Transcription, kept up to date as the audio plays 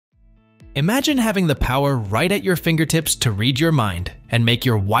Imagine having the power right at your fingertips to read your mind and make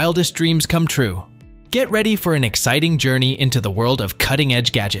your wildest dreams come true. Get ready for an exciting journey into the world of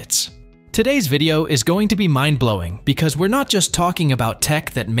cutting-edge gadgets. Today's video is going to be mind-blowing because we're not just talking about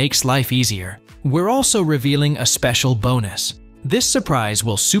tech that makes life easier. We're also revealing a special bonus. This surprise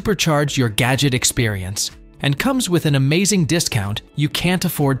will supercharge your gadget experience and comes with an amazing discount you can't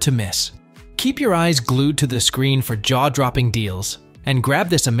afford to miss. Keep your eyes glued to the screen for jaw-dropping deals and grab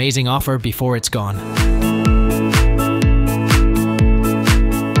this amazing offer before it's gone.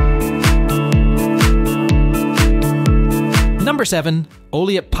 Number 7.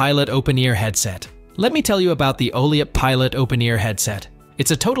 Oleap Pilot Open-Ear Headset. Let me tell you about the Oleap Pilot Open-Ear Headset.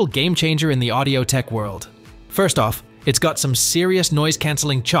 It's a total game changer in the audio tech world. First off, it's got some serious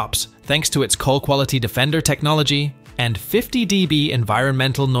noise-canceling chops thanks to its Coil Quality Defender technology and 50 dB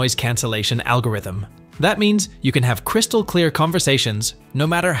environmental noise cancellation algorithm. That means you can have crystal clear conversations no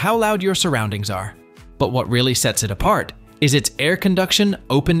matter how loud your surroundings are. But what really sets it apart is its air conduction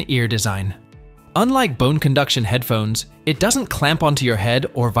open ear design. Unlike bone conduction headphones, it doesn't clamp onto your head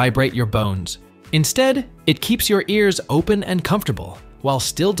or vibrate your bones. Instead, it keeps your ears open and comfortable while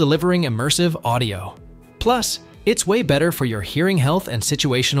still delivering immersive audio. Plus, it's way better for your hearing health and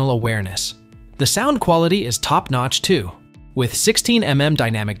situational awareness. The sound quality is top-notch too. With 16mm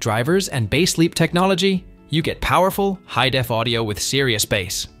dynamic drivers and bass leap technology, you get powerful, high-def audio with serious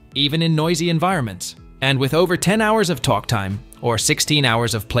bass, even in noisy environments. And with over 10 hours of talk time, or 16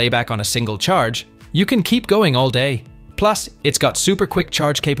 hours of playback on a single charge, you can keep going all day. Plus, it's got super quick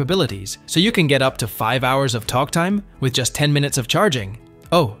charge capabilities, so you can get up to 5 hours of talk time with just 10 minutes of charging.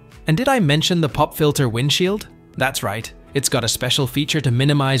 Oh, and did I mention the pop filter windshield? That's right. It's got a special feature to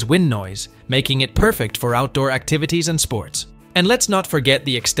minimize wind noise, making it perfect for outdoor activities and sports. And let's not forget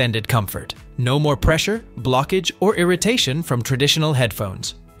the extended comfort. No more pressure, blockage, or irritation from traditional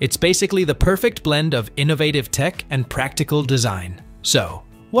headphones. It's basically the perfect blend of innovative tech and practical design. So,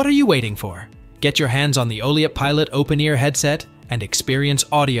 what are you waiting for? Get your hands on the Oleap Pilot open-ear headset and experience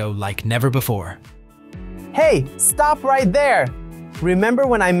audio like never before. Hey, stop right there! Remember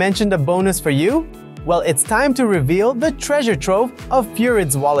when I mentioned a bonus for you? Well, it's time to reveal the treasure trove of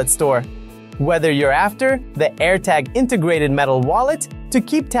Furid's wallet store. Whether you're after the AirTag integrated metal wallet to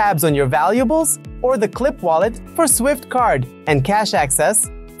keep tabs on your valuables or the Clip wallet for Swift card and cash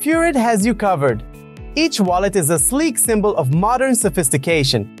access, Furid has you covered. Each wallet is a sleek symbol of modern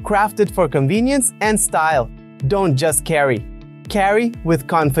sophistication, crafted for convenience and style. Don't just carry. Carry with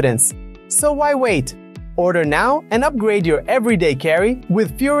confidence. So why wait? Order now and upgrade your everyday carry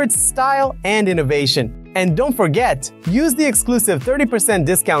with Furid's style and innovation. And don't forget, use the exclusive 30%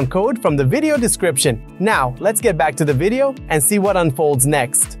 discount code from the video description. Now, let's get back to the video and see what unfolds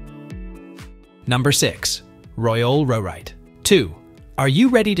next. Number 6. Royole RoWrite. 2. Are you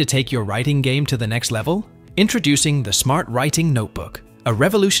ready to take your writing game to the next level? Introducing the Smart Writing Notebook, a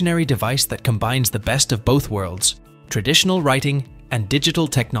revolutionary device that combines the best of both worlds, traditional writing and digital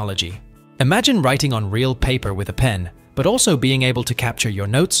technology. Imagine writing on real paper with a pen, but also being able to capture your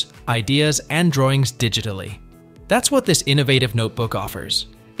notes, ideas, and drawings digitally. That's what this innovative notebook offers.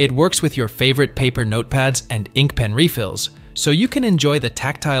 It works with your favorite paper notepads and ink pen refills, so you can enjoy the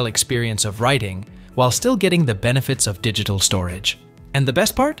tactile experience of writing while still getting the benefits of digital storage. And the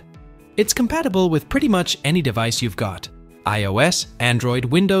best part? It's compatible with pretty much any device you've got: iOS, Android,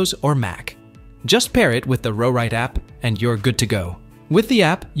 Windows, or Mac. Just pair it with the RoWrite app and you're good to go. With the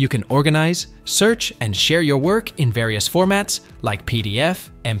app, you can organize, search, and share your work in various formats like PDF,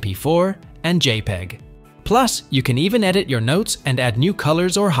 MP4, and JPEG. Plus, you can even edit your notes and add new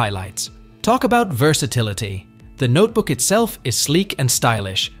colors or highlights. Talk about versatility. The notebook itself is sleek and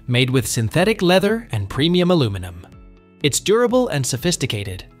stylish, made with synthetic leather and premium aluminum. It's durable and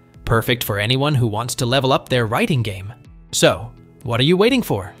sophisticated, perfect for anyone who wants to level up their writing game. So, what are you waiting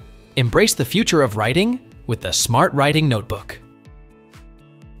for? Embrace the future of writing with the Smart Writing Notebook.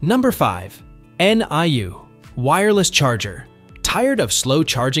 Number 5. INIU Wireless Charger. Tired of slow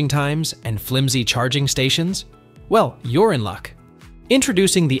charging times and flimsy charging stations? Well, you're in luck.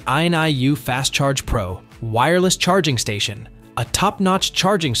 Introducing the INIU Fast Charge Pro Wireless Charging Station, a top-notch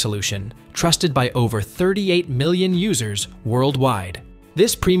charging solution trusted by over 38 million users worldwide.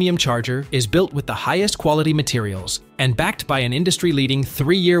 This premium charger is built with the highest quality materials and backed by an industry-leading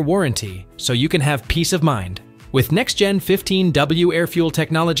 3-year warranty, so you can have peace of mind. With next-gen 15W air fuel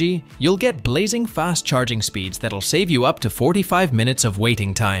technology, you'll get blazing fast charging speeds that'll save you up to 45 minutes of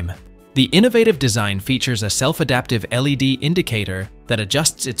waiting time. The innovative design features a self-adaptive LED indicator that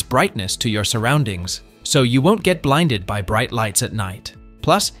adjusts its brightness to your surroundings, so you won't get blinded by bright lights at night.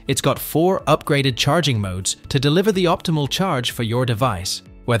 Plus, it's got 4 upgraded charging modes to deliver the optimal charge for your device.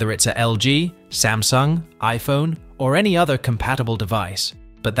 whether it's a LG, Samsung, iPhone, or any other compatible device.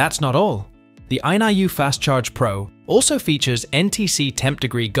 But that's not all. The INIU Fast Charge Pro also features NTC Temp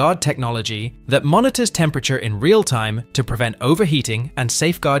Degree Guard technology that monitors temperature in real time to prevent overheating and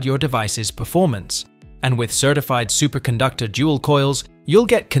safeguard your device's performance. And with certified superconductor dual coils, you'll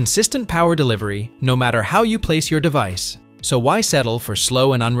get consistent power delivery no matter how you place your device. So why settle for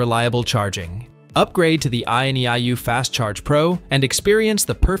slow and unreliable charging? Upgrade to the INIU Fast Charge Pro and experience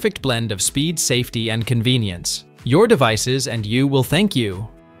the perfect blend of speed, safety, and convenience. Your devices and you will thank you.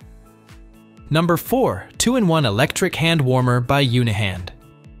 Number 4. 2-in-1 Electric Hand Warmer by UNIHAND.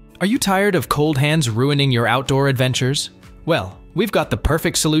 Are you tired of cold hands ruining your outdoor adventures? Well, we've got the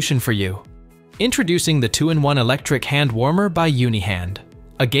perfect solution for you. Introducing the 2-in-1 Electric Hand Warmer by UNIHAND,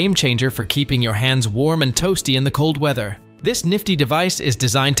 a game changer for keeping your hands warm and toasty in the cold weather. This nifty device is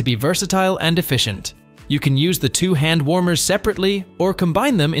designed to be versatile and efficient. You can use the two hand warmers separately or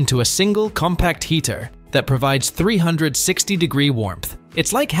combine them into a single compact heater that provides 360-degree warmth.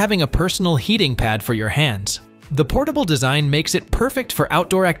 It's like having a personal heating pad for your hands. The portable design makes it perfect for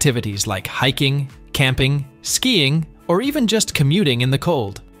outdoor activities like hiking, camping, skiing, or even just commuting in the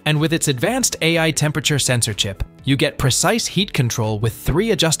cold. And with its advanced AI temperature sensor chip, you get precise heat control with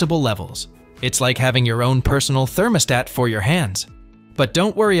 3 adjustable levels. It's like having your own personal thermostat for your hands. But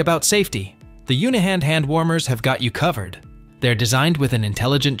don't worry about safety. The UNIHAND hand warmers have got you covered. They're designed with an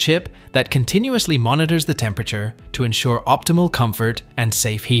intelligent chip that continuously monitors the temperature to ensure optimal comfort and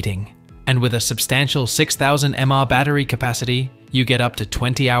safe heating. And with a substantial 6,000 mAh battery capacity, you get up to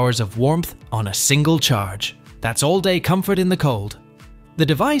 20 hours of warmth on a single charge. That's all-day comfort in the cold. The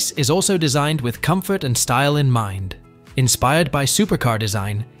device is also designed with comfort and style in mind. Inspired by supercar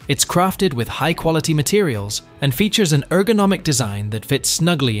design, it's crafted with high-quality materials and features an ergonomic design that fits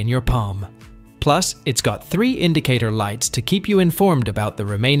snugly in your palm. Plus, it's got 3 indicator lights to keep you informed about the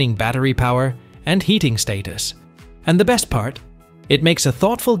remaining battery power and heating status. And the best part? It makes a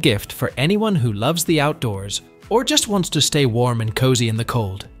thoughtful gift for anyone who loves the outdoors or just wants to stay warm and cozy in the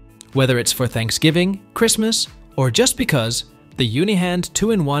cold. Whether it's for Thanksgiving, Christmas, or just because, the UNIHAND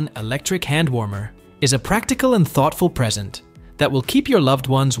 2-in-1 Electric Hand Warmer is a practical and thoughtful present that will keep your loved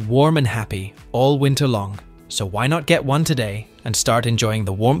ones warm and happy all winter long. So why not get one today and start enjoying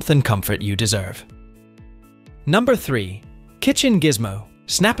the warmth and comfort you deserve? Number 3. Kitchen Gizmo.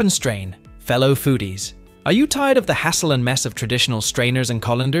 Snap and strain. Fellow foodies, are you tired of the hassle and mess of traditional strainers and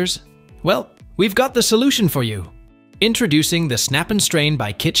colanders? Well, we've got the solution for you. Introducing the Snap and Strain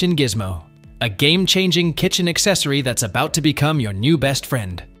by Kitchen Gizmo, a game-changing kitchen accessory that's about to become your new best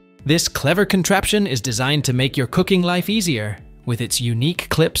friend. This clever contraption is designed to make your cooking life easier, with its unique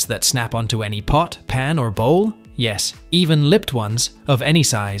clips that snap onto any pot, pan, or bowl. Yes, even lipped ones of any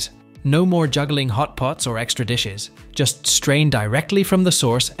size. No more juggling hot pots or extra dishes. Just strain directly from the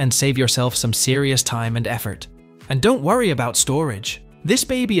source and save yourself some serious time and effort. And don't worry about storage. This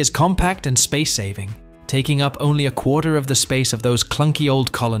baby is compact and space-saving, taking up only 1/4 of the space of those clunky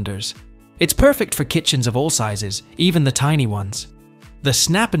old colanders. It's perfect for kitchens of all sizes, even the tiny ones. The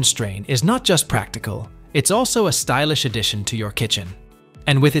Snap and Strain is not just practical, it's also a stylish addition to your kitchen.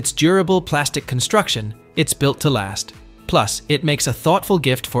 And with its durable plastic construction, it's built to last. Plus, it makes a thoughtful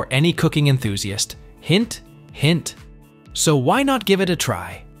gift for any cooking enthusiast. Hint, hint. So why not give it a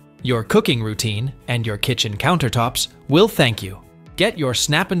try? Your cooking routine and your kitchen countertops will thank you. Get your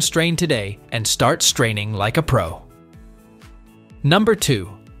Snap and Strain today and start straining like a pro. Number 2.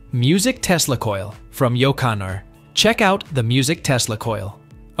 Music Tesla Coil from Yoqanr. Check out the Music Tesla Coil,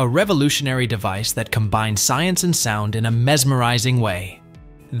 a revolutionary device that combines science and sound in a mesmerizing way.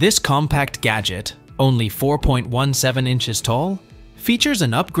 This compact gadget, only 4.17 inches tall, features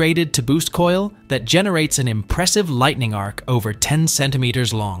an upgraded to-boost coil that generates an impressive lightning arc over 10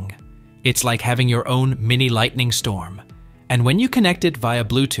 centimeters long. It's like having your own mini lightning storm. And when you connect it via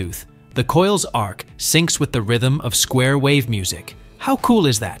Bluetooth, the coil's arc syncs with the rhythm of square wave music. How cool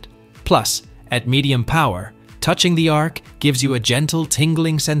is that? Plus, at medium power, touching the arc gives you a gentle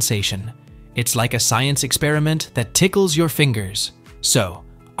tingling sensation. It's like a science experiment that tickles your fingers. So,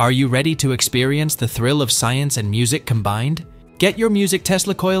 are you ready to experience the thrill of science and music combined? Get your Music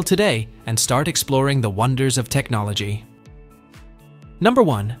Tesla Coil today and start exploring the wonders of technology. Number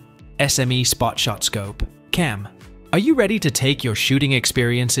 1. SME Spot Shot Scope Cam. Are you ready to take your shooting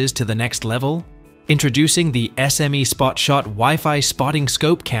experiences to the next level? Introducing the SME Spot Shot Wi-Fi Spotting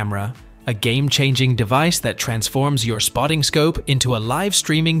Scope Camera, a game-changing device that transforms your spotting scope into a live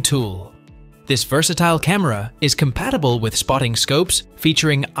streaming tool. This versatile camera is compatible with spotting scopes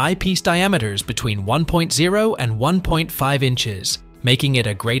featuring eyepiece diameters between 1.0 and 1.5 inches, making it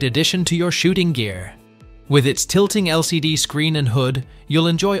a great addition to your shooting gear. With its tilting LCD screen and hood, you'll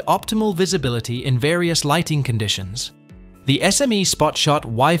enjoy optimal visibility in various lighting conditions. The SME SpotShot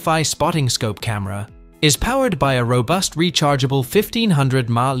Wi-Fi spotting scope camera is powered by a robust rechargeable 1500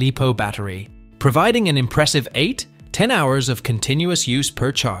 mAh LiPo battery, providing an impressive 8-10 hours of continuous use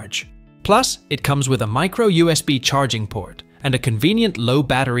per charge. Plus, it comes with a micro USB charging port and a convenient low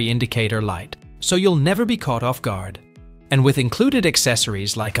battery indicator light, so you'll never be caught off guard. And with included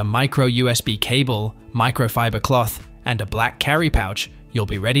accessories like a micro USB cable, microfiber cloth, and a black carry pouch, you'll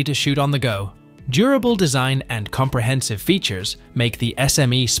be ready to shoot on the go. Durable design and comprehensive features make the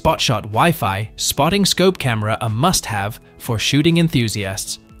SME SpotShot Wi-Fi spotting scope camera a must-have for shooting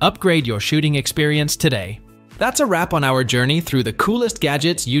enthusiasts. Upgrade your shooting experience today. That's a wrap on our journey through the coolest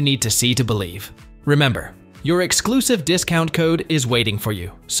gadgets you need to see to believe. Remember, your exclusive discount code is waiting for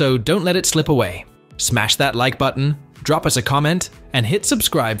you, so don't let it slip away. Smash that like button, drop us a comment, and hit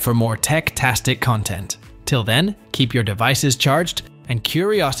subscribe for more tech-tastic content. Till then, keep your devices charged and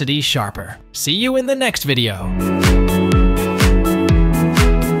curiosity sharper. See you in the next video.